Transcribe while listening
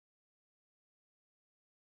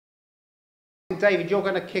David, you're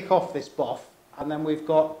going to kick off this BoF, and then we've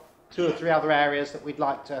got 2 or 3 other areas that we'd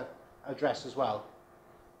like to address as well.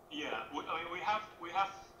 Yeah, I mean, we have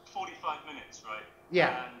 45 minutes, right?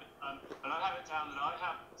 Yeah. And I have it down that I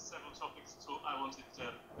have several topics I wanted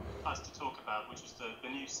us to talk about, which is the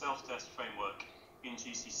new self-test framework in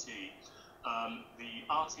GCC, the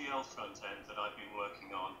RTL front end that I've been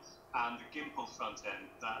working on, and the Gimple front end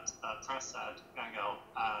that Prasad Gangal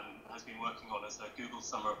has been working on as a Google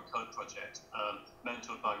Summer of Code project,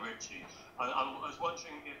 mentored by Richie. I was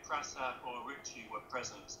wondering if Prasad or Richie were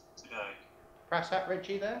present today. Prasad,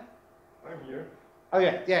 Richie there? I'm here. Oh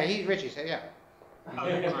yeah, Richie's here, yeah.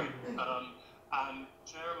 Okay, great. And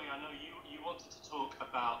Jeremy, I know you wanted to talk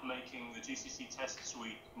about making the GCC test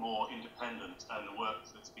suite more independent and the work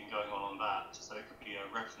that's been going on that, so it could be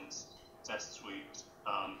a reference test suite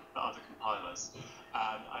for other compilers.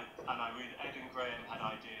 And I read Ed and Graham had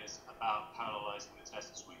ideas about parallelizing the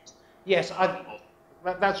test suite. Yes,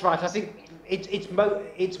 that's right. I think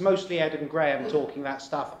it's mostly Ed and Graham talking that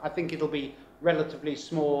stuff. I think it'll be relatively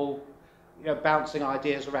small, bouncing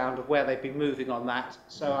ideas around of where they've been moving on that.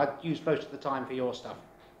 So I'd use most of the time for your stuff.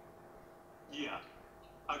 Yeah.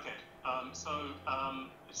 Okay. So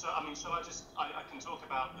I mean, shall I just? I can talk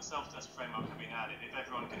about the self-test framework I've been added. If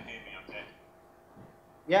everyone can hear me, okay.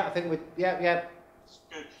 Yeah, I think yeah.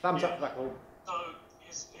 Good. Thumbs up for that all. So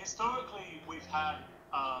historically, we've had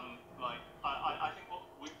I think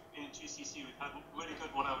in GCC we've had really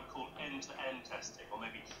good what I would call end-to-end testing, or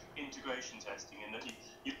maybe integration testing, in that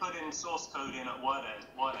you put in source code in at one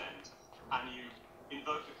end, and you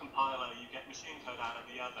invoke the compiler, you get machine code out of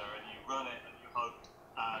the other, and you run it, and you hope,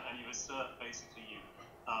 and you assert basically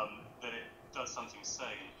that it does something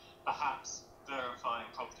sane, perhaps verifying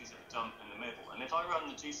properties at the dump in the middle. And if I run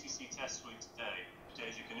the GCC test suite today, the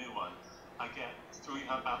GNU one, I get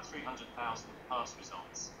about 300,000 pass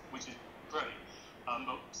results, which is great.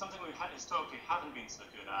 But something we historically haven't been so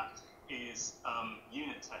good at is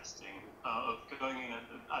unit testing, of going in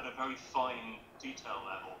at a very fine detail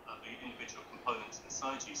level of the individual components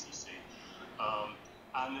inside GCC.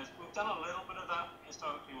 And we've done a little bit of that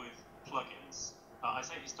historically with plugins. I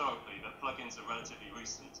say historically, but plugins are relatively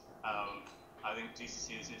recent. I think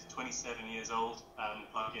GCC is 27 years old, and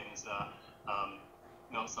plugins are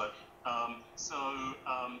not so. So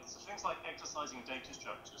things like exercising data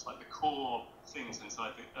structures, like the core things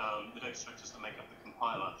inside the data structures that make up the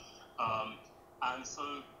compiler.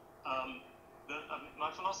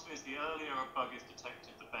 My philosophy is the earlier a bug is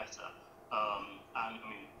detected, the better.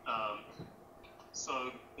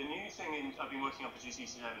 So the new thing I've been working on for GCC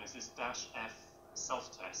 7 is this -f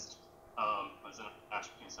self-test, as a dash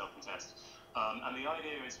between self and test. And the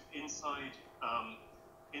idea is inside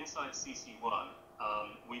CC1,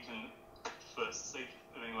 we can, for sake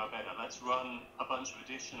of doing our better, let's run a bunch of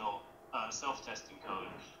additional self-testing code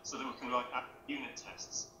so that we can write unit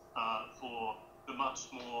tests for the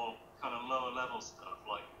much more kind of lower level stuff,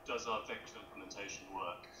 like does our vector implementation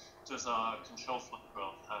work? Does our control flow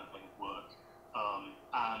graph handling work?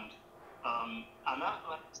 And that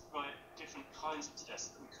lets us write different kinds of tests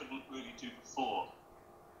that we couldn't really do before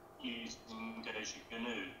using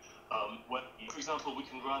GNU. For example, we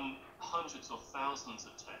can run hundreds or thousands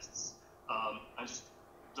of tests and just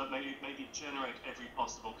maybe generate every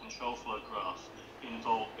possible control flow graph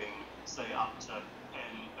involving, say, up to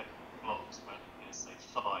n blocks, say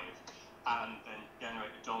 5, and then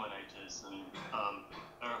generate the dominators and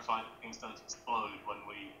verify that things don't explode when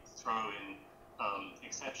we throw in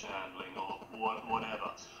exception handling or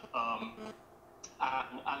whatever.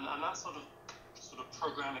 And that sort of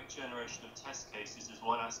programmatic generation of test cases is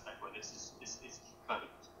one aspect where this is kind of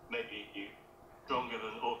maybe stronger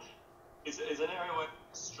than, or is an area where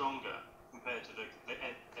it's stronger compared to the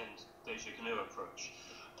end GNU approach.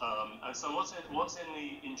 And so what's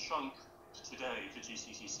in trunk today for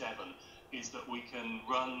GCC 7 is that we can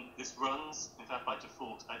runs in fact by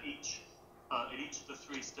default at each of the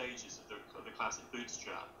 3 stages of the classic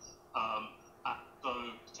bootstrap. So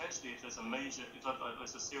potentially, if there's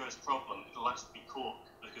a serious problem, it'll actually be caught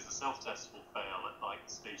because the self-test will fail at like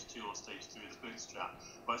stage 2 or stage 3 of the bootstrap.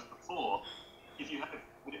 Whereas before, if you had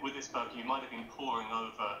with this bug, you might have been poring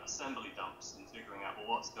over assembly dumps and figuring out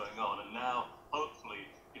what's going on. And now, hopefully,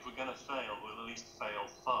 if we're going to fail, we'll at least fail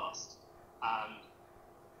fast. And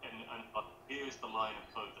here is the line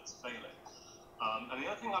of code that's failing. And the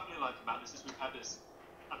other thing I really like about this is we've had this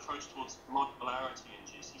approach towards modularity in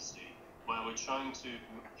GCC, where we're trying to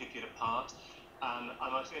pick it apart. And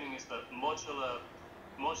my feeling is that modular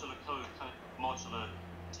code, kind of modular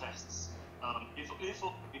tests, if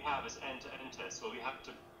all we have is end-to-end tests, where we have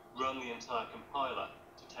to run the entire compiler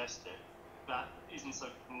to test it, that isn't so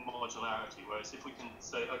modularity. Whereas if we can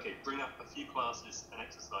say, okay, bring up a few classes and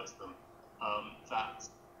exercise them,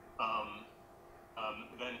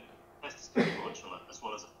 then tests can be modular as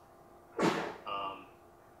well as.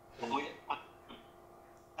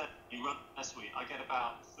 You run a test suite, I get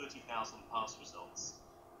about 30,000 pass results,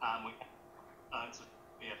 and we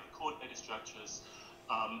have coordinated structures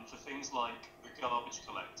for things like the garbage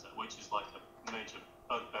collector, which is like a major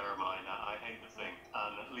bugbear of mine. I hate the thing,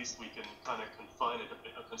 and at least we can kind of confine it a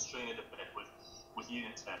bit, or constrain it a bit with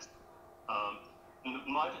unit tests. And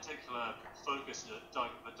my particular focus is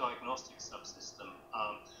the diagnostic subsystem.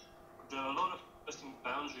 There are a lot of interesting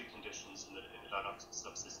boundary conditions in the diagnostic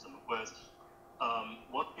subsystem, whereas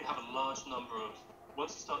once you have a large number of,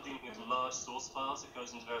 once you start dealing with large source files, it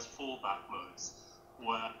goes into various fallback modes,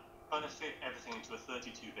 where trying to fit everything into a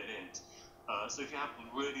 32-bit int. So if you have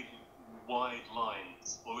really wide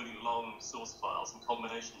lines or really long source files and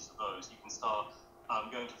combinations of those, you can start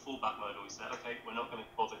going to fallback mode, and we say, okay, we're not going to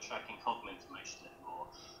bother tracking column information anymore,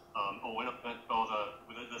 or we're not going to bother.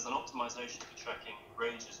 There's an optimization for tracking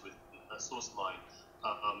ranges with a source line,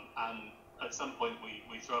 and at some point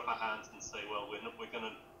we throw up our hands and say, well, we're going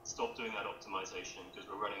to stop doing that optimization because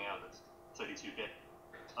we're running out of 32-bit.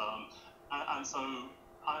 And so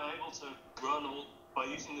I'm able to run by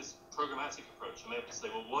using this programmatic approach. I'm able to say,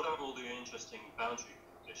 well, what are all the interesting boundary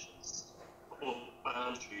conditions or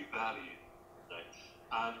boundary value, okay,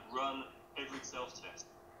 and run every self-test,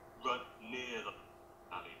 run near the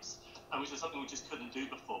values, and which is something we just couldn't do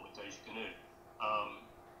before with GNU.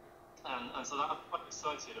 And so I'm quite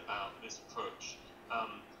excited about this approach.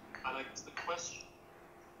 And I guess the question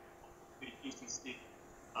the ECC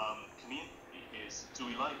community is, do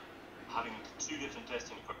we like having two different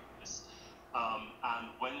testing approaches? And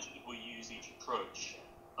when should we use each approach?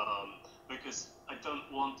 Because I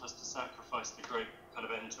don't want us to sacrifice the great kind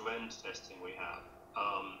of end-to-end testing we have.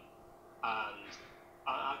 And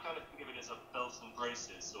I kind of think of it as a belt and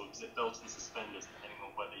braces, or is it belt and suspenders, depending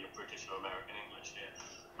on whether you're British or American English here.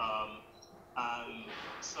 And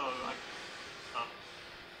so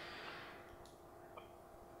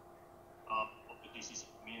of the GCC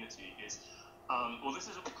community is, well, this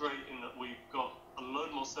is great in that we've got a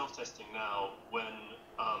load more self-testing now when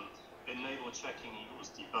enable checking equals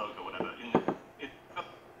debug or whatever. In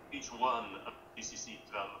each one of GCC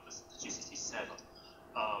development, the GCC 7,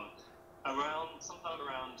 sometime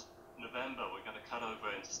around November, we're going to cut over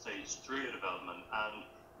into stage 3 of development, and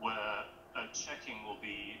where checking will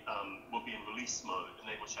be in release mode.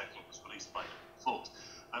 Enable checking was released by default,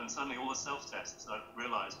 and suddenly all the self-tests I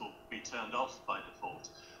realize will be turned off by default.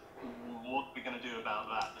 What are we going to do about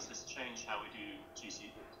that? Does this change how we do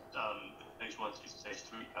stage 1 to stage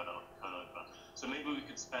 3 cut over? So maybe we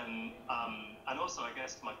could spend, and also I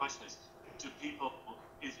guess my question is, do people,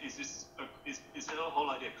 is it a whole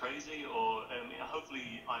idea crazy, or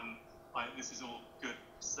hopefully this is all good,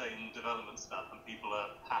 sane development stuff, and people are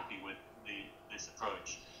happy with this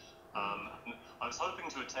approach. I was hoping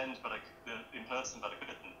to attend, in person, but I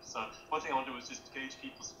couldn't. So one thing I wanted was just to gauge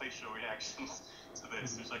people's facial reactions to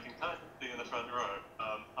this, which I can kind of see in the front row.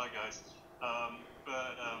 Hi guys.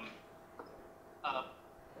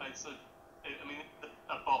 It's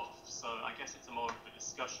a BoF, so I guess it's more of a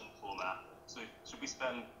discussion format. So should we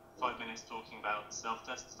spend 5 minutes talking about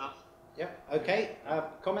self-test stuff? Yeah. Okay.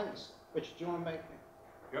 Comments? Which do you want to make?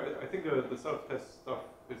 Yeah, I think the self-test stuff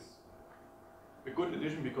is a good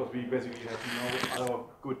addition because we basically have no other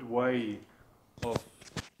good way of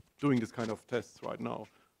doing this kind of tests right now,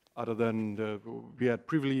 other than we had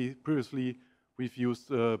previously we've used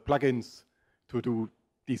plugins to do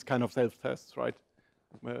these kind of self-tests, right?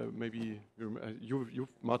 Maybe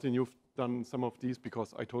Martin, you've done some of these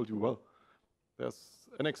because I told you, well, there's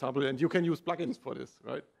an example, and you can use plugins for this,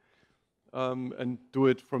 right? And do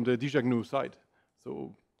it from the GNU side.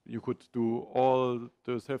 So you could do all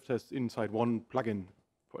the self-tests inside one plugin,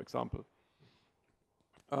 for example.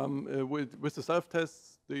 With the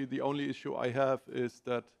self-tests, the only issue I have is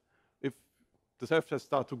that if the self-tests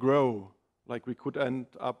start to grow, like we could end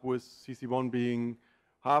up with CC1 being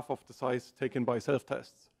half of the size taken by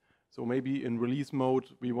self-tests. So maybe in release mode,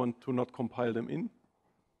 we want to not compile them in.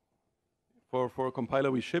 For a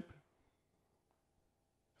compiler we ship.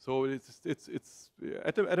 So it's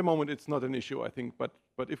at the moment it's not an issue, I think. But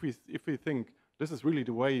if we think this is really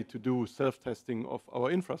the way to do self-testing of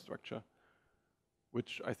our infrastructure,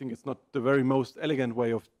 which I think is not the very most elegant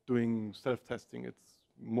way of doing self-testing. It's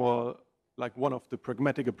more like one of the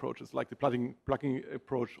pragmatic approaches, like the plugging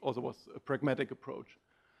approach also was a pragmatic approach.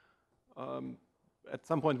 At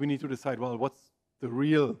some point we need to decide, well, what's the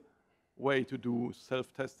real way to do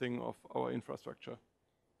self-testing of our infrastructure?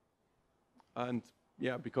 And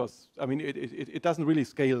yeah, because I mean, it doesn't really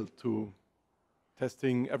scale to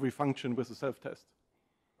testing every function with a self-test.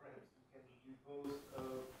 Perhaps you can both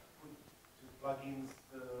put to plugins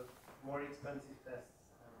more expensive tests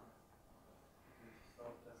and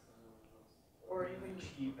self-tests or even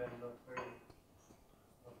cheap and not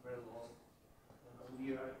very long. And on the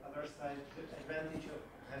other side, the advantage of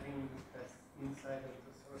having tests inside of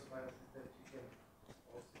the source files is that you can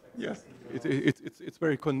also access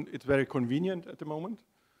it's very convenient at the moment.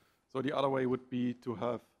 So the other way would be to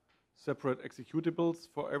have separate executables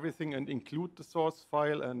for everything and include the source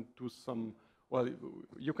file and do some, well,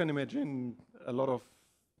 you can imagine a lot of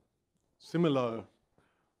similar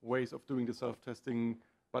ways of doing the self-testing,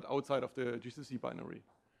 but outside of the GCC binary.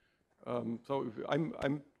 So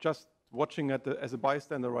I'm just watching as a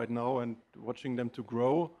bystander right now and watching them to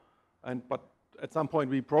grow. But at some point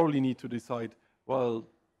we probably need to decide, well,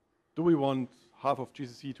 do we want half of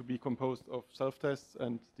GCC to be composed of self-tests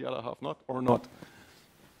and the other half not, or not?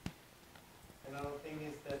 Another thing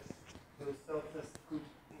is that those self-tests could,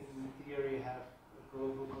 in theory, have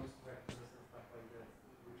global constructors and stuff like that,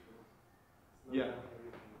 which will slow down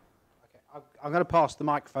everything. Okay, I'm going to pass the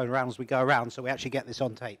microphone around as we go around so we actually get this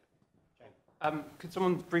on tape. Could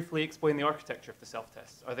someone briefly explain the architecture of the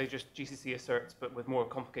self-tests? Are they just GCC asserts but with more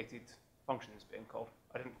complicated functions being called?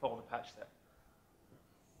 I didn't follow the patch there.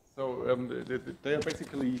 So they are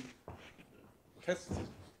basically test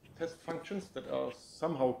functions that are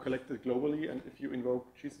somehow collected globally, and if you invoke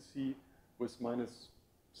GCC with minus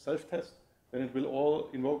self-test, then it will all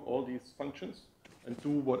invoke all these functions and do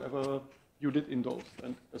whatever you did in those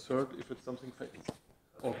and assert if it's something fails,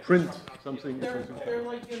 or print something if something fails. They're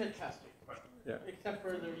like unit testing. Yeah. Except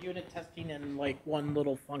for they're unit testing in like one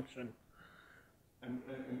little function. And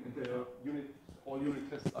all unit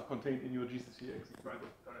tests are contained in your GCC executable. Right,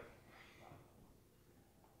 got it.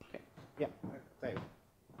 Okay. Yeah, Dave.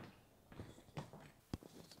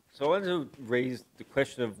 So I wanted to raise the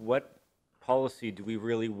question of what policy do we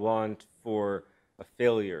really want for a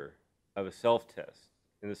failure of a self-test,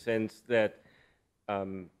 in the sense that,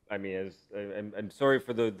 I mean, I'm sorry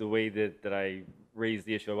for the way that I raised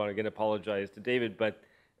the issue. I want to again apologize to David, but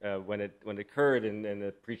when it occurred, and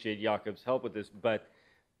appreciate Jakob's help with this. But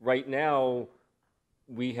right now,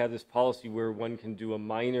 we have this policy where one can do a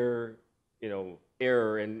minor,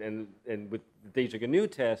 error, and with the GNU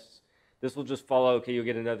tests, this will just follow. Okay, you'll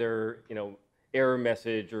get another, error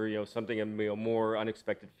message, or something, more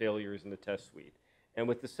unexpected failures in the test suite. And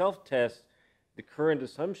with the self-test, the current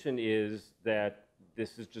assumption is that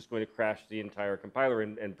this is just going to crash the entire compiler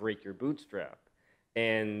and break your bootstrap.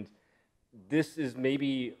 And this is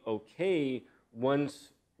maybe okay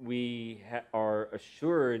once we are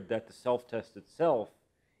assured that the self-test itself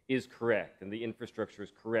is correct and the infrastructure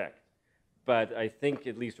is correct. But I think,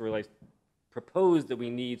 at least I proposed, that we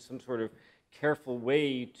need some sort of careful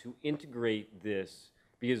way to integrate this,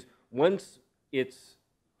 because once it's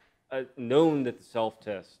known that the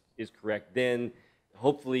self-test is correct, then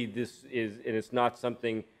hopefully this is, and it's not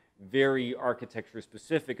something very architecture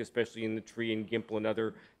specific, especially in the tree and GIMP and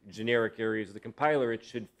other generic areas of the compiler, it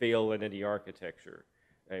should fail in any architecture.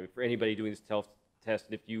 For anybody doing this self-test,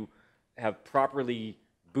 and if you have properly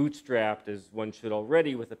bootstrapped, as one should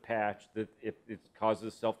already with a patch, that if it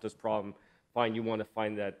causes a self-test problem, fine, you want to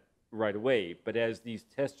find that right away. But as these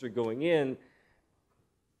tests are going in,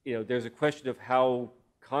 there's a question of how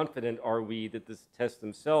confident are we that the tests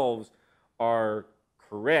themselves are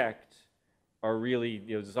correct, are really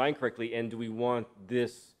designed correctly, and do we want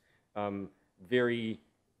this very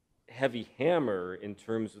heavy hammer in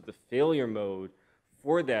terms of the failure mode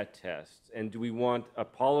for that test? And do we want a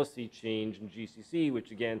policy change in GCC,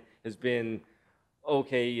 which again has been,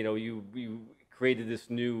 okay, you created this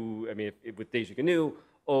new, I mean, with GNU,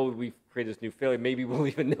 we've created this new failure, maybe we'll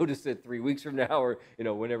even notice it 3 weeks from now, or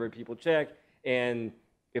whenever people check. And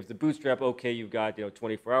if the bootstrap, okay, you've got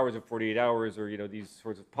 24 hours or 48 hours, or these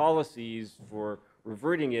sorts of policies for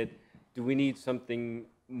reverting it, do we need something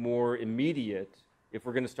more immediate? If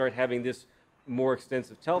we're going to start having this more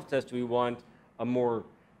extensive self-test, do we want a more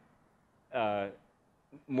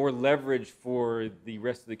leverage for the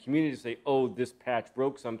rest of the community to say, oh, this patch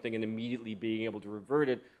broke something, and immediately being able to revert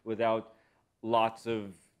it without lots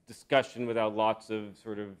of discussion, without lots of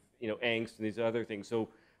sort of angst and these other things? So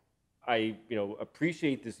I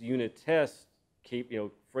appreciate this unit test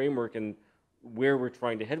framework and where we're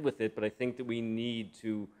trying to head with it, but I think that we need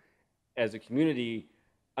to, as a community,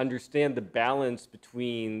 understand the balance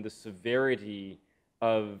between the severity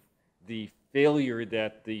of the failure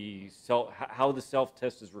that how the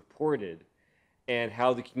self-test is reported, and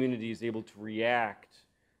how the community is able to react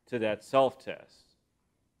to that self-test.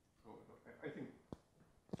 I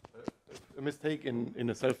a mistake in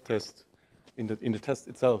a self-test, in the test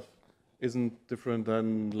itself, isn't different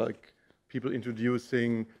than like people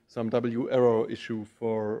introducing some W error issue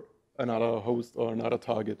for another host or another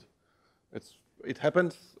target. It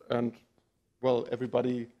happens, and well,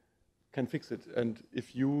 everybody can fix it. And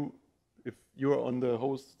if you're on the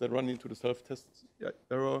host that run into the self-test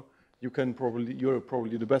error, you're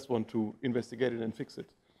probably the best one to investigate it and fix it,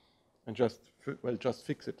 and just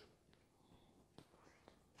fix it,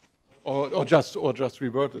 or just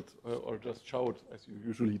revert it, or just shout as you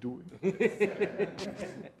usually do.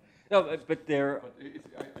 No, but there.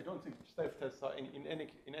 But I don't think self-tests are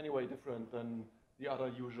in any way different than the other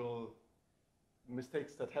usual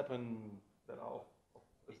mistakes that happen that are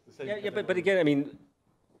the same. Yeah, but again, I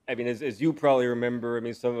mean, as you probably remember, I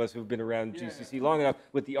mean, some of us who've been around GCC long enough,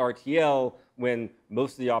 with the RTL, when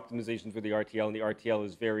most of the optimizations were the RTL, and the RTL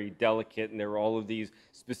is very delicate, and there were all of these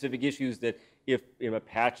specific issues that if a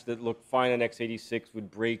patch that looked fine on x86 would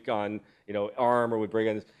break on ARM or would break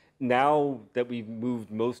on this. Now that we've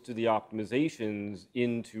moved most of the optimizations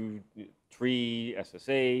into Tree,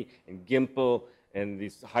 SSA, and Gimple, and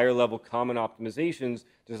these higher level common optimizations,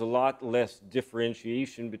 there's a lot less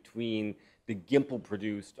differentiation between the Gimple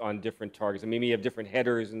produced on different targets. And maybe you have different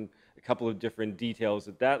headers and a couple of different details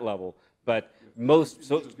at that level. But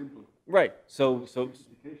most, right. So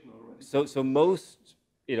most,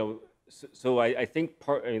 so I think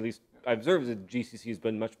at least I observed that GCC has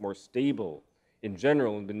been much more stable in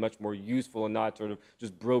general and been much more useful and not sort of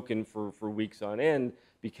just broken for weeks on end,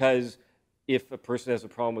 because if a person has a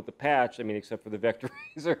problem with the patch, I mean, except for the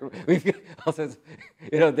vectorizer, we've got also,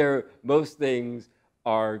 most things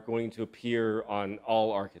are going to appear on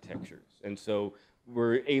all architectures. And so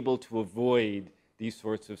we're able to avoid these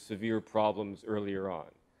sorts of severe problems earlier on.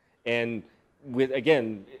 And with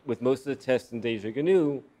most of the tests in Deja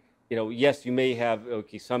GNU, yes, you may have,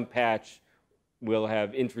 some patch will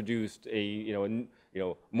have introduced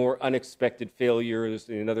more unexpected failures,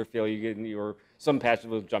 another failure, or some patches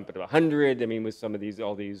will jump at 100. I mean, with some of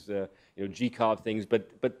all these GCOV things, but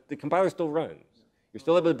the compiler still runs. You're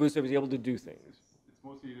still able to boot up, you're able to do things. It's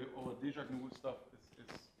mostly all Deja GNU stuff.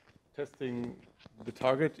 It's testing the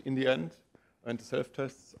target in the end, and the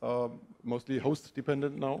self-tests are mostly host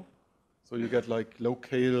dependent now. So you get like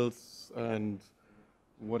locales and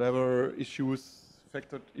whatever issues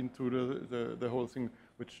factored into the whole thing,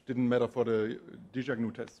 which didn't matter for the Deja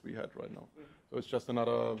GNU tests we had right now. So it's just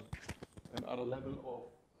another level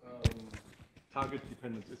of target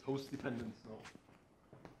dependence. It's host dependence now.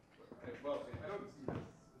 Well, I don't see this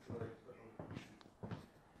as very special.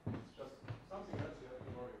 It's just something else you have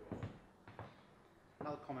to worry about.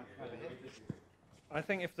 Another comment over here. I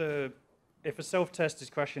think if a self-test is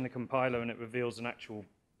crashing the compiler and it reveals an actual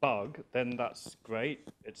bug, then that's great.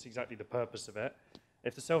 It's exactly the purpose of it.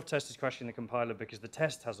 If the self-test is crashing the compiler because the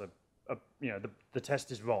test has the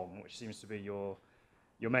test is wrong, which seems to be your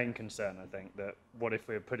main concern, I think, that what if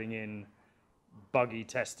we're putting in buggy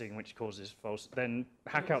testing which causes false, then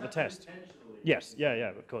hack out the test. Yes, yeah,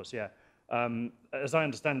 of course, yeah. As I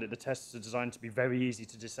understand it, the tests are designed to be very easy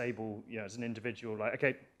to disable, as an individual, like,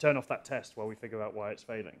 okay, turn off that test while we figure out why it's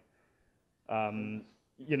failing.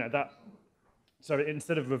 So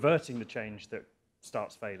instead of reverting the change that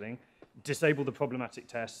starts failing, disable the problematic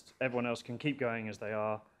test, everyone else can keep going as they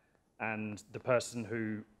are, and the person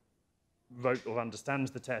who wrote or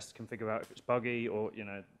understands the test can figure out if it's buggy, or,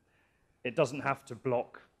 it doesn't have to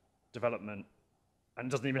block development, and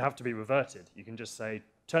it doesn't even have to be reverted. You can just say,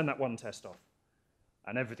 turn that one test off,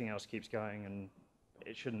 and everything else keeps going, and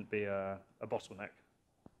it shouldn't be a bottleneck.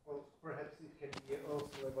 Well, perhaps it can be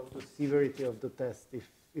also about the severity of the test. If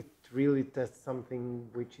it really tests something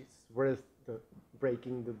which is worth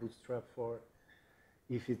breaking the bootstrap for,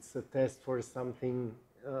 if it's a test for something,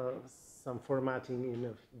 some formatting in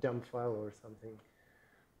a dump file or something,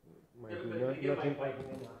 might be not important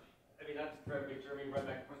enough. I mean, not to try to make sure right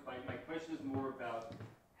back. My question is more about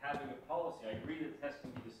having a policy. I agree that tests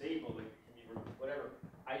can be disabled, it can be whatever.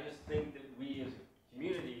 I just think that we as a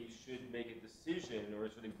community should make a decision or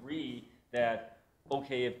should agree that,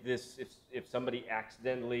 okay, if somebody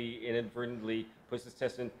accidentally, inadvertently puts this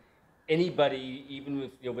test in, anybody, even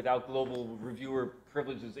with without global reviewer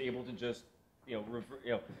privilege, is able to just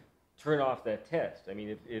turn off that test. I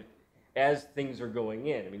mean, if as things are going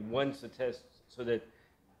in, I mean, once a test, so that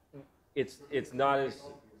it's not as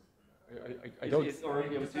I don't.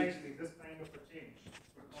 Precisely this kind of a change.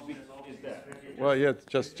 Is that? Well, yeah,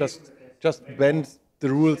 just bend the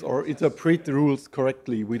rules or interpret the rules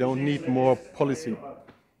correctly. We don't need more policy.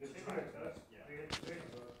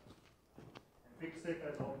 Fix it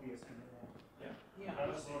as obvious. Yeah.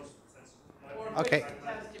 Okay.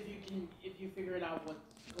 If you you figured out what's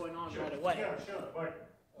going on right away. Sure. But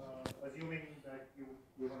assuming that you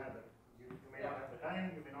don't have the, you may not have the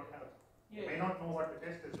time, you may not have, you may not know what the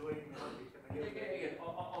test is doing, you may not be familiar with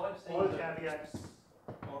all I'm saying all is caveats.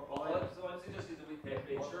 all I'm suggesting is that we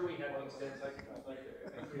make sure we have things sense like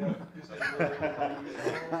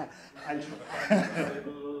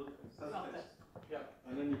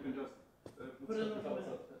and then you can just Put it in the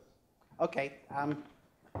Okay.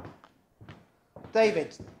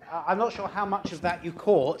 David, I'm not sure how much of that you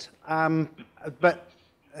caught, but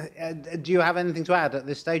do you have anything to add at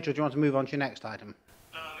this stage, or do you want to move on to your next item?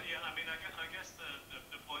 Yeah, I mean, I guess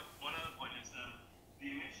the point, one other point is the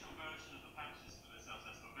initial version of the patches for the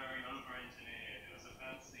self-test were very over-engineered. It was a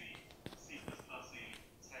fancy C++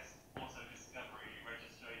 test auto-discovery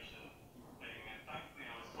registration thing, and thankfully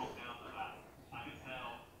I was brought down to that. And it's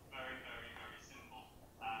now very, very, very simple.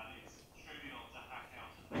 And it's trivial to hack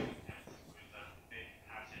out a failing test with a big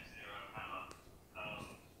hash F0 hammer.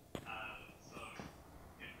 And so,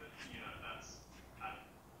 you know, that's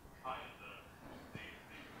kind of the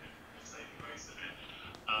saving grace of it.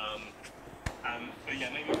 But yeah,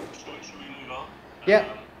 maybe should we move on? Yeah.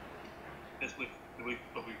 We've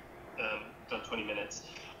probably done 20 minutes.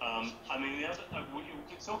 I mean, the other, we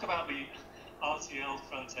could talk about the RTL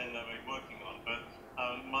front end that we're working on, but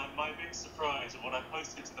my big surprise, and what I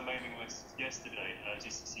posted to the mailing list yesterday,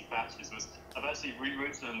 GCC Patches, was I've actually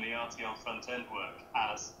rewritten the RTL front end work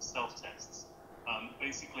as self-tests.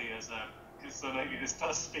 Basically as a, so maybe this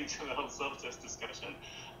does speak to the whole self-test discussion.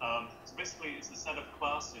 So basically it's a set of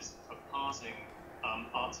classes for parsing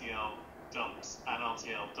RTL dumps and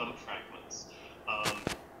RTL dump fragments.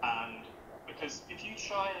 And because if you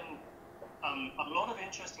try and, a lot of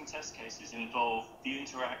interesting test cases involve the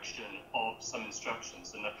interaction of some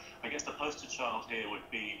instructions. And I guess the poster child here would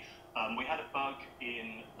be, we had a bug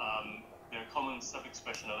in the common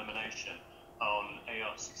sub-expression elimination on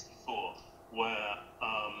AR64, where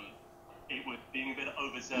it was being a bit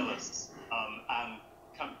overzealous and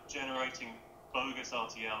generating bogus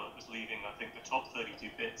RTL that was leaving, I think, the top 32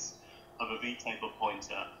 bits of a vtable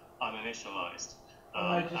pointer uninitialized,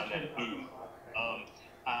 and then boom.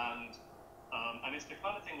 And it's the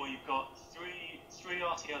kind of thing where you've got three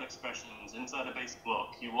RTL expressions inside a basic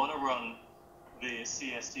block. You want to run the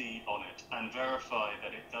CSE on it and verify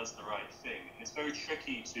that it does the right thing. And it's very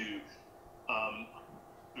tricky to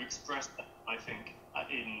express that, I think,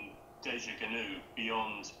 in Deja GNU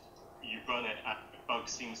beyond you run it and the bug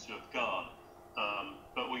seems to have gone.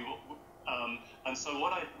 And so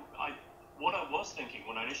what I was thinking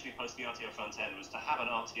when I initially posted the RTL front end was to have an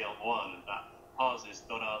RTL1 that parses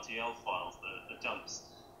 .rtl files, the dumps,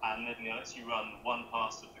 and then lets you run one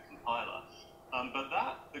pass of the compiler. But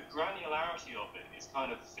the granularity of it is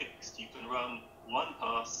kind of fixed. You can run one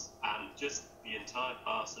pass and just the entire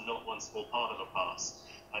pass and not one small part of a pass.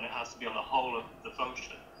 And it has to be on the whole of the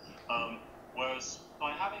function. Whereas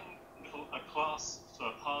by having a class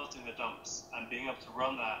sort of parsing the dumps and being able to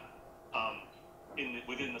run that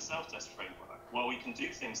within the self-test framework, well, we can do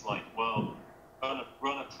things like, well,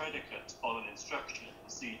 run a predicate on an instruction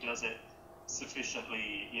and see does it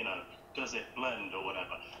sufficiently, does it blend or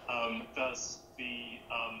whatever? Does the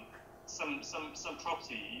some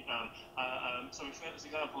property? So for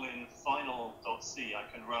example, in final.c, I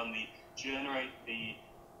can run the generate the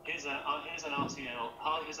here's an RTL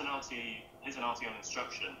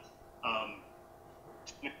instruction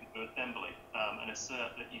to assembly and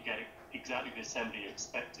assert that you get exactly the assembly you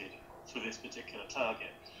expected for this particular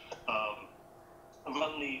target.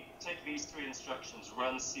 Take these three instructions,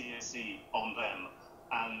 run CSE on them,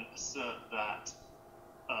 and assert that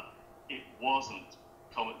it wasn't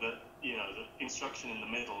that the instruction in the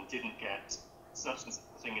middle didn't get such and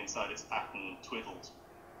something inside its pattern twiddled.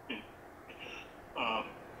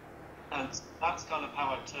 And that's kind of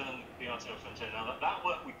how I turned the RTL front end. Now that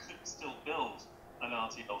work, we could still build an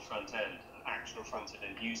RTL front end, an actual front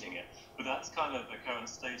end using it, but that's kind of the current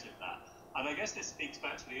state of that. And I guess this speaks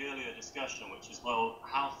back to the earlier discussion, which is, well,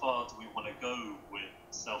 how far do we want to go with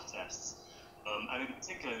self-tests? And in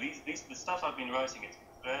particular, the stuff I've been writing is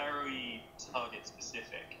very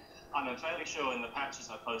target-specific. And I'm fairly sure in the patches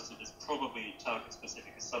I posted, there's probably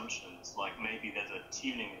target-specific assumptions, like maybe there's a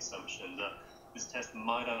tuning assumption that this test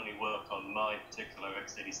might only work on my particular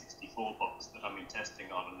x86-64 box that I've been testing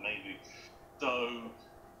on, and maybe. So,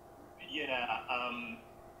 yeah,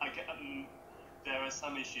 there are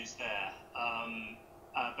some issues there,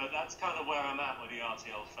 but that's kind of where I'm at with the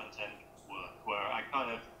RTL front end work, where I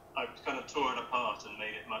kind of tore it apart and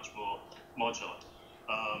made it much more modular.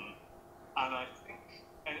 And I think,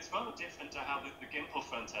 and it's rather different to how the Gimple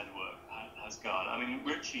front end work has gone. I mean,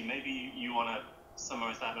 Richie, maybe you want to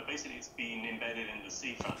summarize that, but basically it's been embedded in the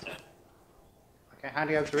C front end. Okay,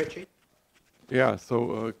 handing over to Richie. Yeah,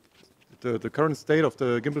 so the current state of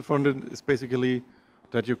the Gimple frontend is basically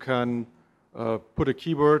that you can put a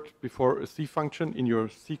keyword before a C function in your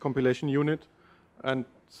C compilation unit and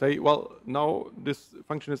say, well, now this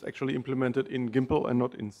function is actually implemented in Gimple and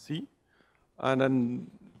not in C. And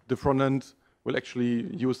then the frontend will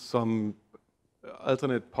actually use some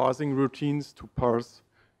alternate parsing routines to parse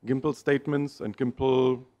Gimple statements and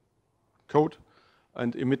Gimple code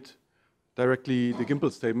and emit directly the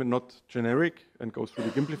Gimple statement, not generic and go through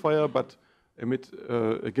the Gimplifier, but emit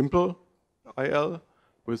a Gimple IL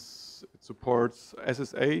with, it supports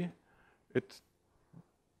SSA. It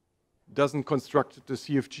doesn't construct the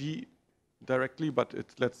CFG directly, but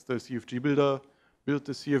it lets the CFG builder build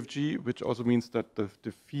the CFG, which also means that the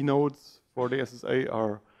fee nodes for the SSA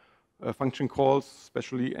are function calls,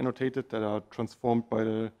 specially annotated, that are transformed by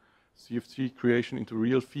the CFG creation into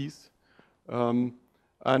real fees.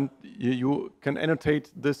 And you can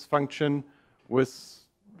annotate this function with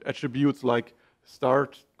attributes like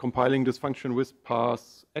start compiling this function with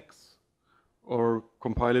parse x, or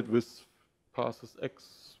compile it with parses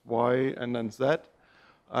x, y, and then z.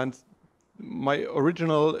 And my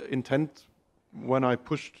original intent when I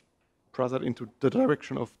pushed Prasad into the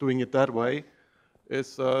direction of doing it that way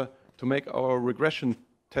is to make our regression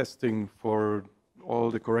testing for all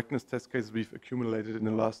the correctness test cases we've accumulated in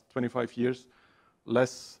the last 25 years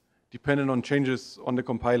less dependent on changes on the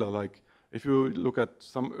compiler. Like if you look at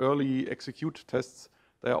some early execute tests,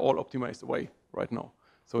 they are all optimized away right now.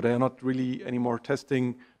 So they are not really anymore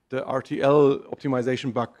testing the RTL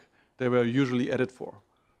optimization bug they were usually added for,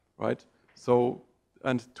 right? So,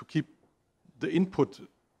 and to keep the input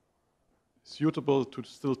suitable to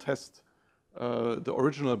still test the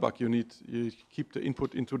original bug, you keep the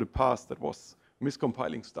input into the past that was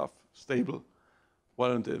miscompiling stuff stable.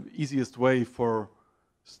 Well, and the easiest way for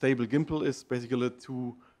stable Gimple is basically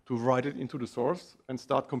to write it into the source and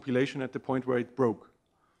start compilation at the point where it broke,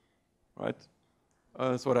 right?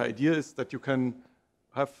 So the idea is that you can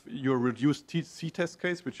have your reduced C test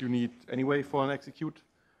case, which you need anyway for an execute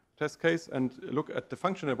test case, and look at the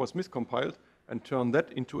function that was miscompiled and turn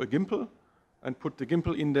that into a Gimple and put the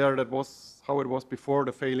Gimple in there that was how it was before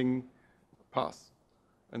the failing pass.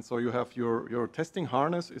 And so you have your testing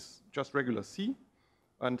harness is just regular C,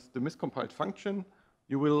 and the miscompiled function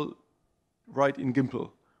you will write in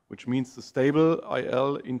Gimple, which means the stable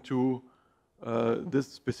IL into this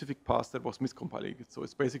specific pass that was miscompiling it. So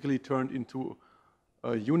it's basically turned into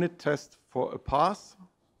a unit test for a pass,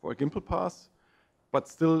 for a Gimple pass, but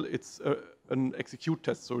still it's an execute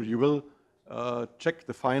test. So you will check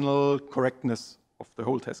the final correctness of the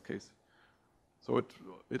whole test case. So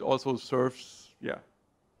it also serves, yeah,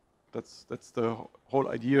 that's the whole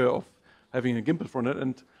idea of having a Gimple frontend.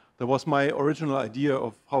 And that was my original idea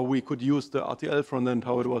of how we could use the RTL frontend,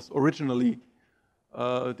 how it was originally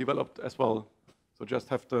developed as well. So just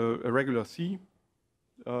have a regular C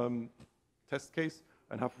test case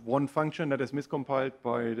and have one function that is miscompiled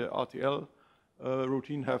by the RTL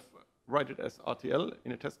routine, write it as RTL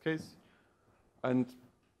in a test case and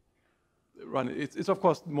run it. It's of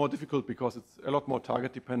course more difficult because it's a lot more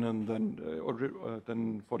target dependent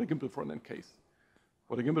than for the Gimple frontend case.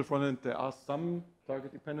 For the Gimple frontend, there are some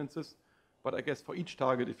target dependencies, but I guess for each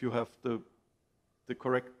target, if you have the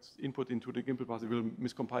correct input into the Gimple pass, it will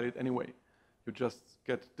miscompile it anyway. You just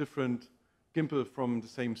get different Gimple from the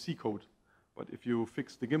same C code. But if you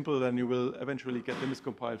fix the Gimple, then you will eventually get the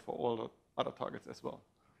miscompile for all the other targets as well.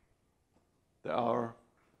 There are,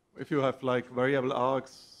 if you have like variable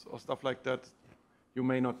args or stuff like that, you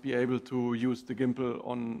may not be able to use the Gimple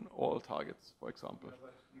on all targets, for example. Yeah,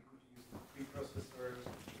 but you could use the preprocessor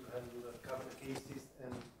to handle a couple of cases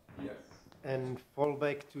and fall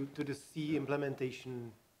back to the C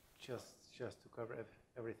implementation just to cover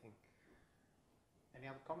everything. Any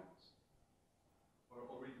other comments?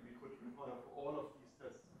 Or we could require for all of these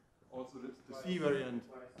tests also the C variant.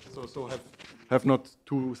 So have not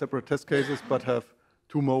two separate test cases, but have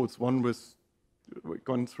two modes. One with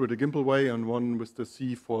gone through the Gimple way and one with the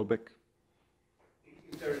C fallback.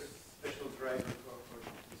 If there is special driver for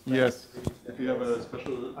this yes, if you have a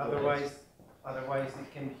special. Otherwise,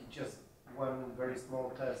 it can be just one very small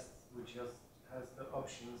test which just has the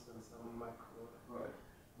options and some macro. Right.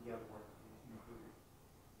 The other one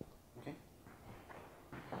included.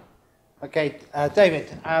 Okay, David,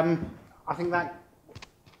 I think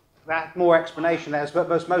that more explanation there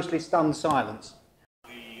was mostly stunned silence.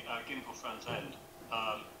 The Gimple front end,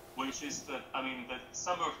 which is that, I mean, the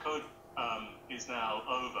summer of code is now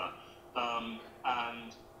over,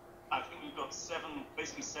 and I think we've got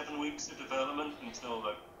basically 7 weeks of development until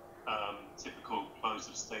the typical close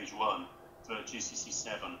of stage 1 for GCC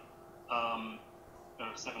 7.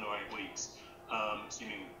 7 or 8 weeks,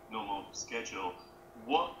 assuming normal schedule.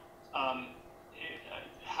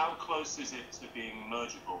 How close is it to being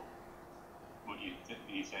mergeable? What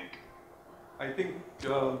do you think? I think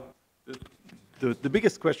the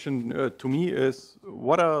biggest question to me is,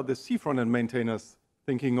 what are the C front-end maintainers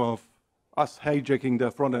thinking of us hijacking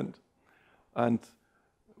their front-end? And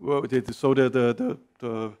so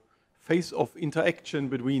the phase of interaction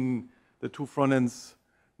between the two front-ends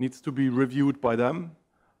needs to be reviewed by them.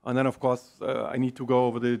 And then, of course, I need to go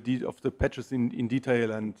over the patches in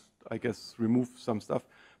detail and, I guess, remove some stuff.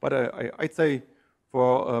 But I'd say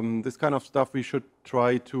for this kind of stuff, we should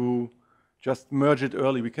try to just merge it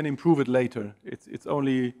early. We can improve it later. It's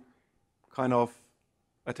only kind of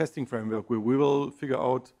a testing framework. We will figure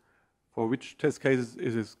out for which test cases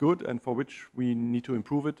it is good and for which we need to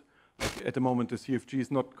improve it. Like at the moment, the CFG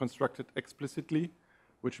is not constructed explicitly,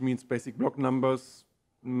 which means basic block numbers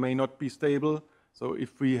may not be stable. So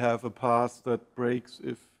if we have a pass that breaks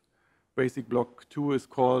if basic block 2 is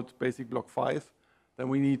called basic block 5, then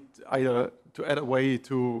we need either to add a way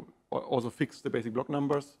to also fix the basic block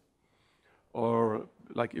numbers, or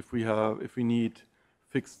like if we need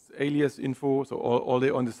fixed alias info, so all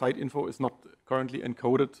the on the site info is not currently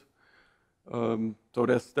encoded. So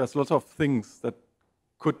there's lots of things that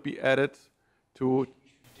could be added to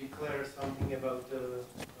declare something about the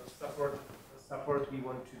support we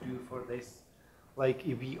want to do for this. Like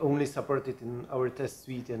if we only support it in our test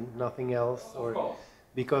suite and nothing else, or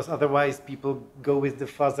because otherwise people go with the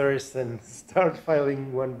fuzzers and start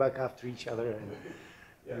filing one bug after each other,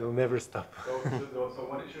 and we'll never stop. So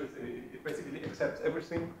one issue is it basically accepts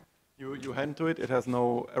everything you hand to it. It has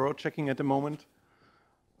no error checking at the moment.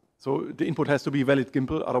 So the input has to be valid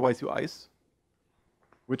GIMP, otherwise you ICE,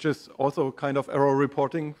 which is also kind of error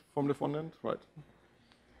reporting from the front end, right?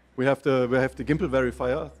 We have the GIMP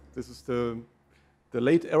verifier. This is the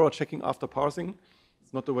late error checking after parsing.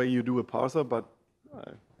 It's not the way you do a parser, but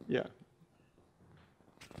yeah.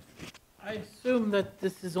 I assume that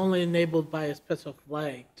this is only enabled by a special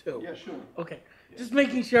flag, too. Yeah, sure. Okay. Yeah. Just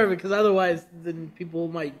making sure, because otherwise then people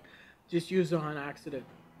might just use it on accident.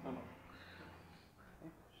 No.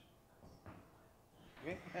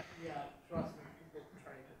 Okay. Yeah, trust me, people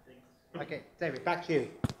try good things. Okay, David, back to you.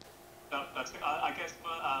 No, that's good. I guess,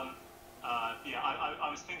 I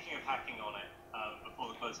was thinking of hacking on it before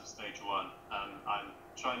the close of stage 1. I'm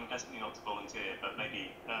trying desperately not to volunteer, but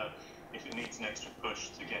maybe if it needs an extra push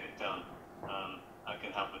to get it done, I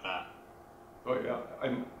can help with that. So yeah,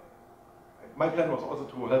 my plan was also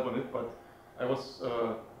to help on it, but I was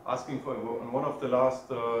asking for on one of the last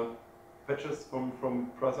patches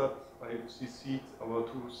from Prasad, I CC'd our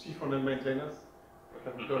 2 C front-end maintainers. I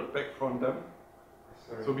haven't heard back from them.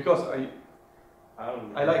 Sorry. So because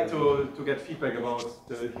I like to get feedback about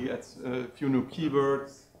he adds a few new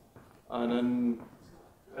keywords, and then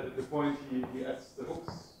at the point he adds the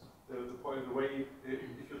hooks, the way if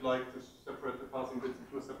you'd like to separate the parsing bits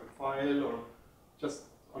into a separate file, or just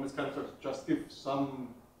on this kind of stuff, just give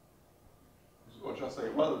some, or just say,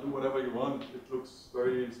 well, do whatever you want. It looks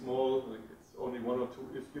very small, like it's only 1 or 2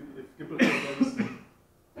 if Gimple problems,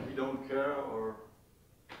 we don't care, or.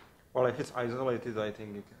 Well, if it's isolated, I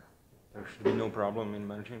think there should be no problem in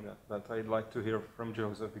managing that. But I'd like to hear from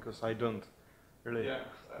Joseph, because I don't really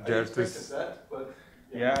dare to. That, but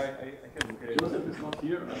yeah, I can. Okay. Joseph is not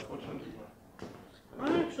here, unfortunately.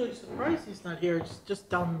 I'm actually surprised he's not here. It's just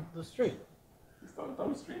down the street. He's down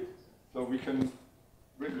the street, so we can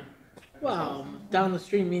bring. Well, down the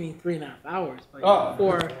street meaning 3.5 hours, but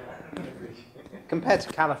for compared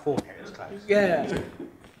to California, it's close. Yeah.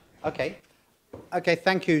 Okay. Okay,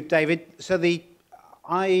 thank you, David. So when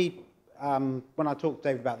I talked to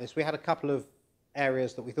David about this, we had a couple of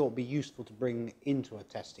areas that we thought would be useful to bring into a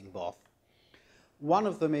testing BoF. One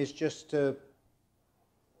of them is just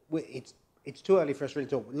it's too early for us really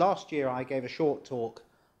to talk. Last year I gave a short talk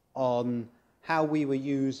on how we were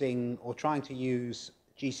using or trying to use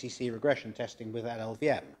GCC regression testing with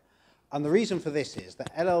LLVM. And the reason for this is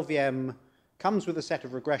that LLVM comes with a set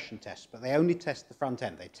of regression tests, but they only test the front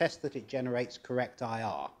end. They test that it generates correct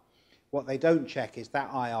IR. What they don't check is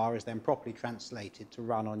that IR is then properly translated to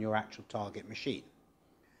run on your actual target machine.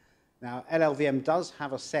 Now, LLVM does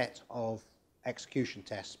have a set of execution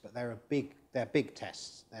tests, but they're big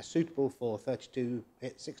tests. They're suitable for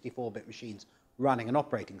 32-bit, 64-bit machines running an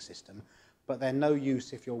operating system, but they're no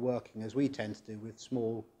use if you're working, as we tend to do, with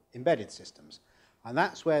small embedded systems. And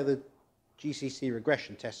that's where the GCC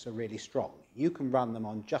regression tests are really strong. You can run them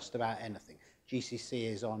on just about anything.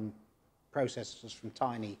 GCC is on processors from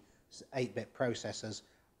tiny 8-bit processors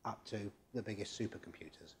up to the biggest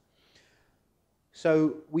supercomputers.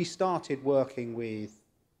 So we started working with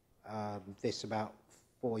this about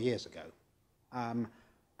 4 years ago.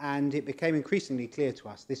 And it became increasingly clear to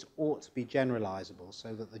us this ought to be generalizable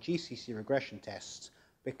so that the GCC regression tests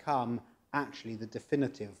become actually the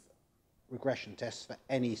definitive regression tests for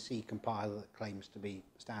any C compiler that claims to be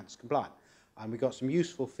standards compliant. And we got some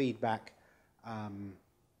useful feedback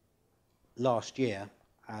last year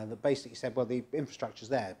that basically said, well, the infrastructure's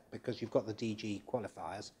there because you've got the DG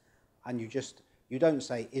qualifiers, and you don't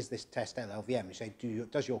say, is this test LLVM? You say,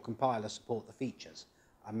 does your compiler support the features,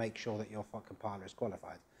 and make sure that your compiler is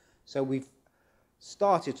qualified. So we've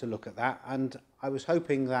started to look at that, and I was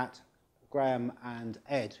hoping that Graham and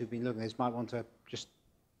Ed, who've been looking at this, might want to just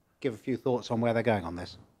give a few thoughts on where they're going on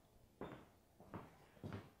this.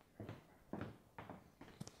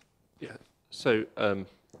 Yeah, so I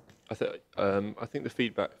think the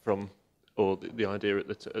feedback from, or the idea at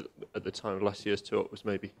the time of last year's talk was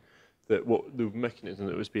maybe that what the mechanism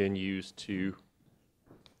that was being used to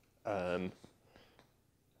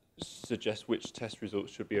suggest which test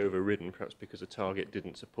results should be overridden, perhaps because a target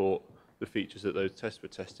didn't support the features that those tests were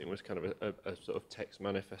testing, was kind of a sort of text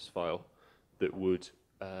manifest file that would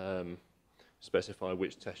specify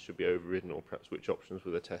which test should be overridden, or perhaps which options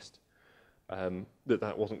were the test.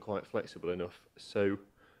 That wasn't quite flexible enough. So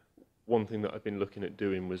one thing that I've been looking at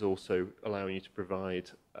doing was also allowing you to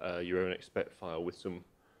provide your own expect file with some,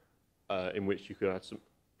 in which you could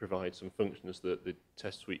provide some functions that the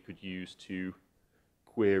test suite could use to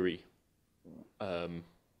query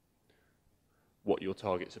what your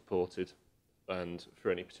target supported, and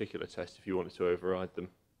for any particular test if you wanted to override them.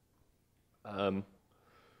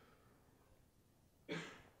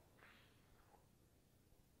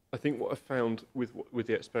 I think what I've found with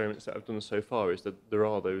the experiments that I've done so far is that there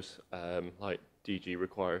are those like DG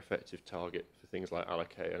require effective target for things like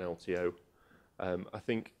allocate and LTO. I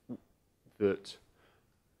think that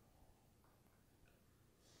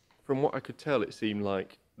from what I could tell, it seemed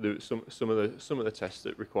like some of the tests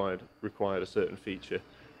that required a certain feature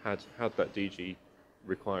had that DG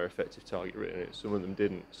require effective target written in it. Some of them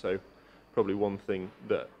didn't. So probably one thing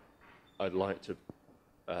that I'd like to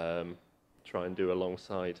try and do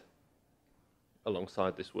alongside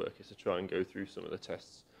this work is to try and go through some of the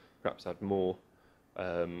tests, perhaps add more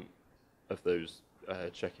of those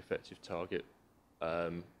check effective target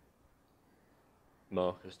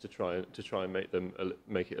markers to try and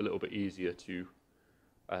make it a little bit easier to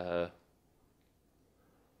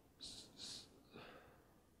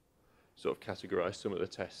sort of categorize some of the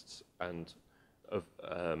tests and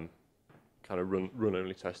kind of run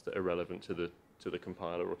only tests that are relevant to the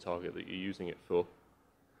compiler or target that you're using it for.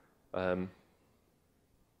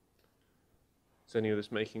 Is any of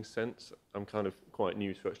this making sense? I'm kind of quite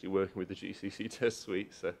new to actually working with the GCC test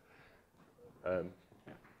suite, so.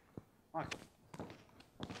 Markall.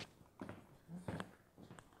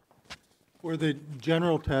 For the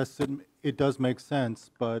general tests, it does make sense,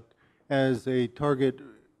 but as a target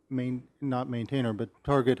not maintainer, but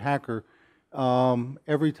target hacker,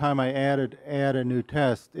 every time I add a new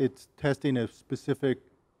test, it's testing a specific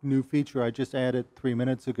new feature I just added 3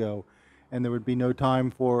 minutes ago, and there would be no time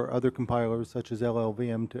for other compilers such as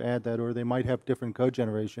LLVM to add that, or they might have different code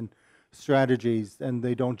generation strategies, and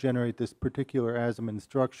they don't generate this particular ASM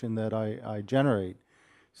instruction that I generate.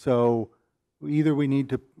 So either we need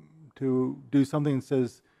to do something that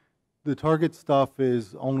says the target stuff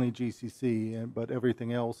is only GCC, but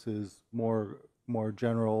everything else is more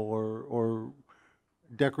general, or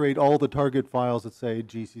decorate all the target files that say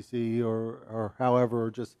GCC or however,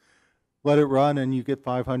 just let it run and you get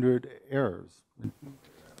 500 errors. I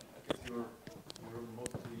guess you're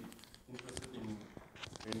mostly interested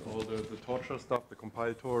in all the torture stuff, the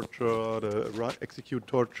compile torture, the execute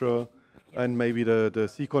torture, and maybe the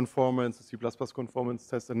C conformance, the C++ conformance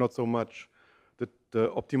tests, and not so much the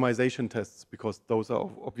optimization tests, because those are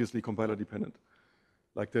obviously compiler dependent.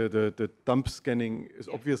 Like the dump scanning is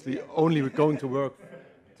obviously only going to work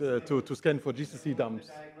to scan for GCC dumps.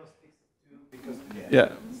 Because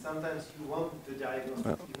yeah. Sometimes you want the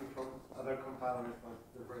diagnostics even from other compilers, but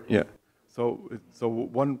the version. Yeah. So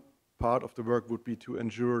one part of the work would be to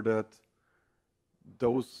ensure that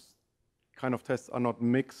those kind of tests are not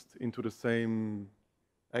mixed into the same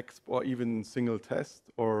exp or even single test,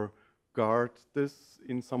 or guard this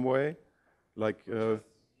in some way, like. You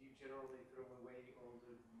generally throw away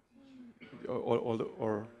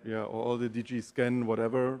all the DG scan,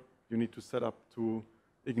 whatever you need to set up to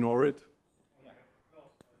ignore it.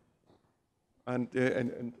 And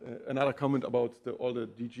another comment about all the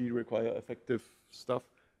DG require effective stuff.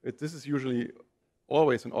 This is usually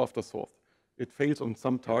always an afterthought. It fails on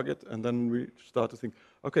some target, and then we start to think,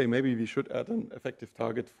 okay, maybe we should add an effective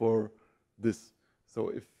target for this.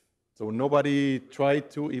 So nobody tried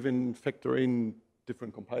to even factor in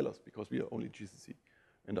different compilers because we are only GCC.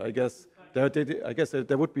 And I guess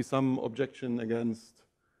there would be some objection against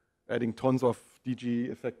adding tons of DG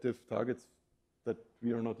effective targets that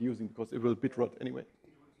we are not using because it will bit rot anyway. It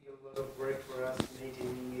would be a lot of work for us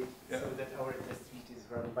maintaining it so that our test suite is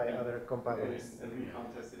run by other compilers. And we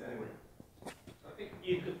can't test it anyway. I think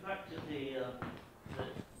you could factor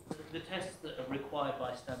the tests that are required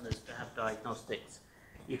by standards to have diagnostics.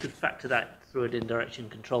 You could factor that through an indirection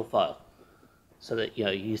control file, so that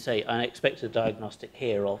you say I expect a diagnostic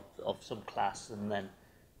here of some class, and then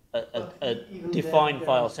a defined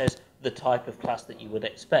file says the type of class that you would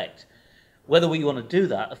expect. Whether we want to do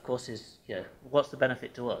that, of course, is what's the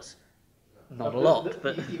benefit to us? Not a lot,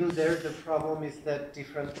 but even there the problem is that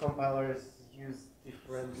different compilers use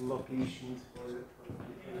different locations for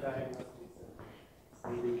different diagnostics, so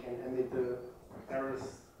they can emit the errors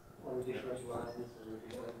on different lines or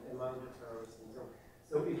different amount of errors and so on.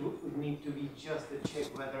 So it would need to be just a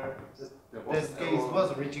check whether the test case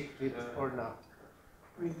was rejected or not.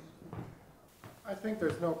 I think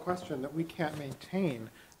there's no question that we can't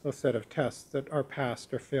maintain a set of tests that are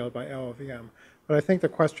passed or failed by LLVM. But I think the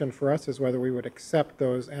question for us is whether we would accept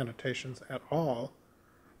those annotations at all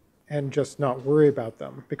and just not worry about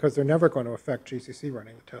them, because they're never going to affect GCC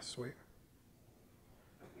running the test suite.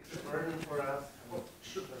 It's a burden for us. Well,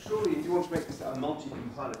 surely if you want to make this a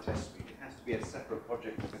multi-compiler test suite, it has to be a separate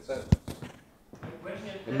project of its own.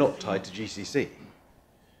 And not tied to GCC.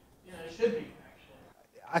 Yeah, it should be.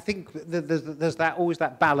 I think there's always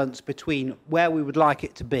that balance between where we would like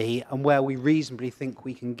it to be and where we reasonably think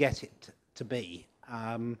we can get it to be.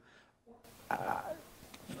 I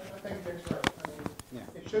think Dick's right.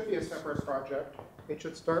 It should be a separate project. It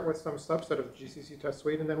should start with some subset of the GCC test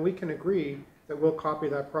suite, and then we can agree that we'll copy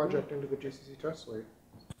that project into the GCC test suite.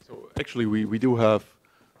 So actually, we do have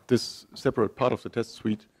this separate part of the test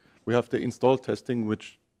suite. We have the install testing,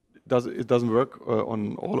 which doesn't work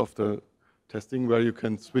on all of the testing, where you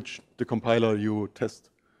can switch the compiler you test.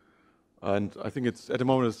 And I think it's at the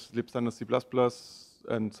moment it's libstandard C++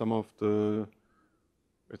 and some of the.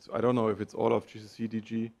 I don't know if it's all of GCC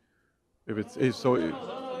DG. If it's so.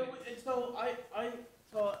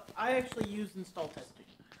 So I actually use install testing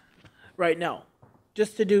right now,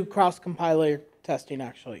 just to do cross-compiler testing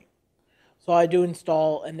actually. So I do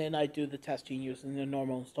install and then I do the testing using the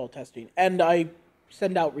normal install testing, and I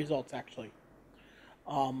send out results actually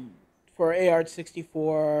for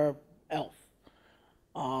AR64 ELF.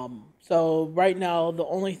 So right now the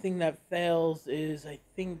only thing that fails is, I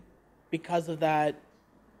think because of that,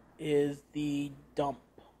 is the dump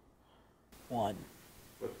one.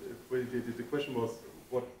 But the question was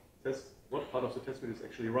what part of the test suite is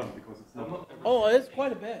actually run, because it's not. Oh, it's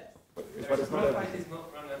quite a bit. But it's not. Is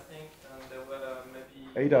not run, I think, and there were maybe.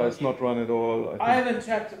 Ada is not run at all. I haven't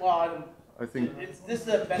checked. Well, I think this is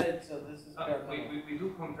a Bennett, so this is. We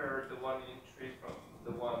do compare the one in tree from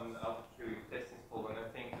the one out of tree test install, and I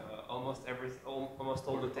think almost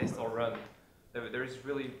all the tests are run. There is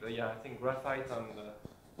really, I think graphite and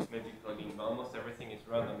maybe plugin, but almost everything is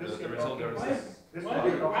run, and the result there is. This might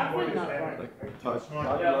be graphite not run. It's not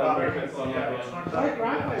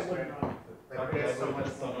graphite so much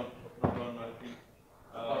fun.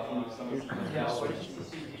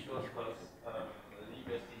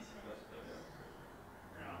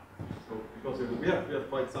 So because we have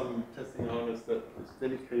quite some testing harness that is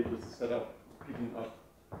dedicated to set up, picking up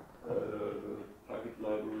the target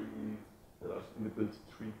library in the build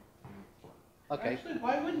tree. Okay. Actually,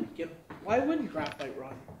 why wouldn't graphite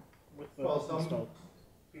run with the install?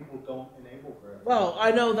 People don't enable graphite. Well,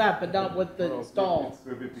 I know that, but not with the install.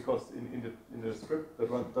 It's because in the script that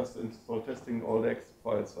does the install testing, all the X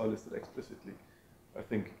files are listed explicitly. I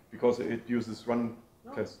think because it uses run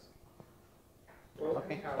test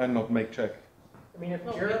and not make check. I mean,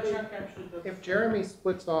 if Jeremy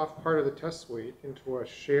splits off part of the test suite into a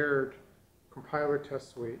shared compiler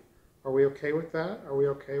test suite, are we okay with that? Are we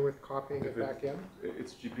okay with copying it back in?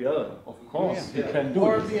 It's GPL, of course. Yeah. He can do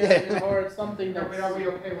or it. Or it's something that. Are we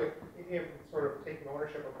okay with him sort of taking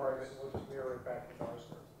ownership of part of it and we'll just mirror it back into our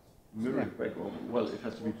script? Mirror it back. Well, it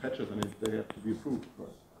has to be patches and they have to be approved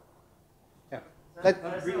first. Yeah.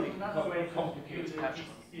 That's really very complicated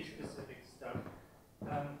specific stuff.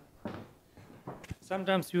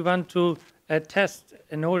 Sometimes we want to test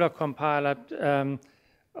an older compiler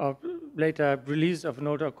or later release of an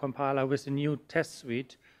older compiler with a new test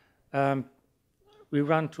suite. We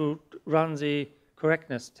want to run the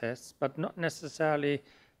correctness tests, but not necessarily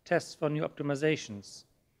tests for new optimizations.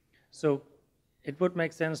 So it would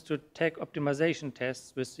make sense to take optimization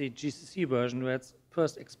tests with the GCC version where it's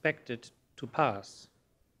first expected to pass.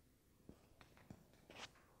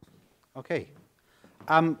 Okay.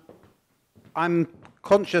 I'm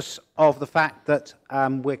conscious of the fact that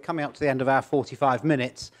we're coming up to the end of our 45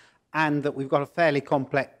 minutes and that we've got a fairly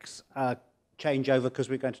complex changeover because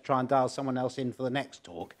we're going to try and dial someone else in for the next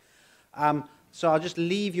talk. So I'll just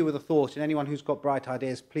leave you with a thought, and anyone who's got bright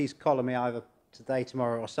ideas, please collar me either today,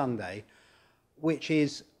 tomorrow or Sunday, which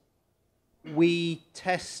is we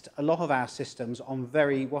test a lot of our systems on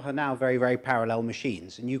what are now very, very parallel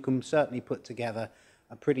machines, and you can certainly put together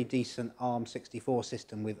a pretty decent ARM64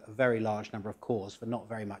 system with a very large number of cores for not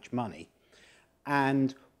very much money.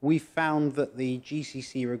 And we found that the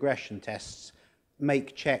GCC regression tests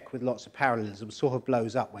make check with lots of parallelism sort of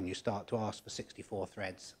blows up when you start to ask for 64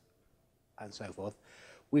 threads and so forth.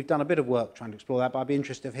 We've done a bit of work trying to explore that, but I'd be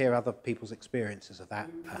interested to hear other people's experiences of that.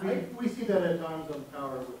 We see that at times on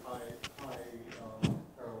power with high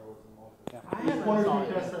parallelism also. Yeah. One or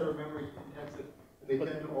two tests that are memory intensive, they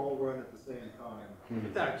tend to all run at the same time.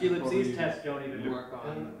 In fact, glibc's tests don't even work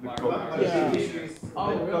on Yeah. issues with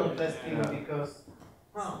code testing because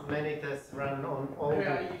many tests run on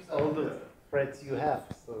all the threads you have.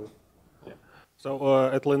 So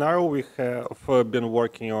at Linaro we have been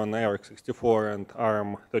working on ARC64 and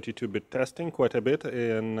ARM 32-bit testing quite a bit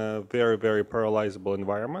in a very, very parallelizable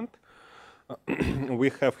environment. We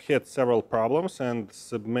have had several problems and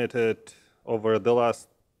submitted over the last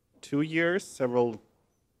 2 years several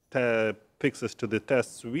fixes to the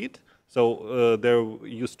test suite. So there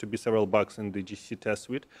used to be several bugs in the GCC test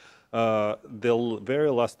suite. The very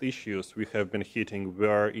last issues we have been hitting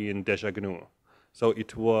were in GNU. So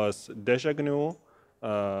it was GNU,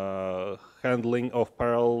 handling of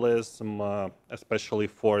parallelism, especially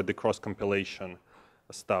for the cross-compilation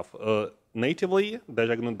stuff. Natively,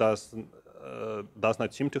 GNU does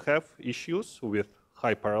not seem to have issues with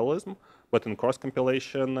high parallelism, but in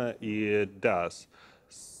cross-compilation it does.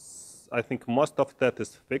 I think most of that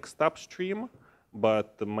is fixed upstream,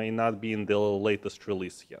 but may not be in the latest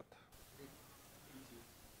release yet.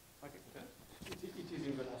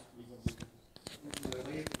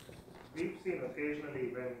 We've seen occasionally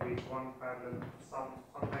when we run parallel,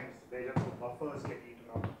 sometimes they just buffers get eaten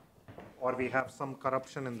up, or we have some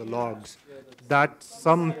corruption in the logs. That's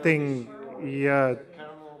something, yeah,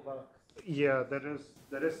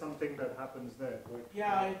 there is something that happens there.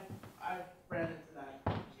 Yeah, I ran into that.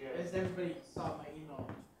 As everybody saw my email,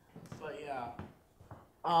 but yeah,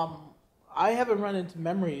 I haven't run into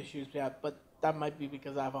memory issues yet, but that might be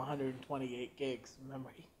because I have 128 gigs of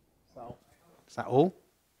memory. So. Is that all?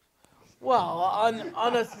 Well,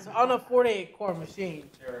 on a 48 core machine.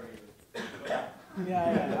 Yeah.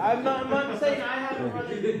 I'm saying I haven't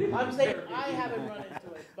run into it. I'm saying I haven't run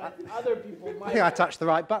into it, but other people might. I think I touched the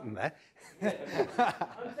right button there.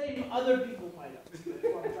 I'm saying other people might have. That's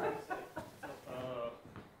what I'm trying to say.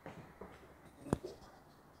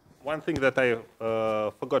 One thing that I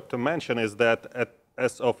forgot to mention is that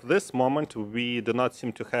as of this moment, we do not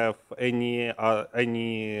seem to have any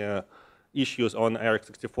issues on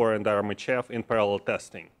ARC64 and ARMHF in parallel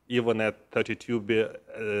testing, even at 32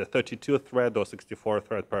 thread or 64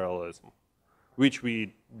 thread parallelism, which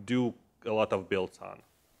we do a lot of builds on.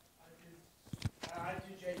 I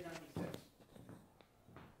do J96.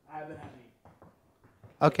 I haven't had any.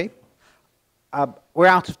 Okay. We're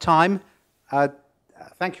out of time.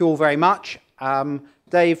 Thank you all very much.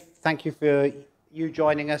 Dave, thank you for you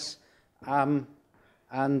joining us. And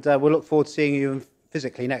we'll look forward to seeing you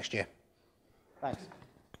physically next year. Thanks.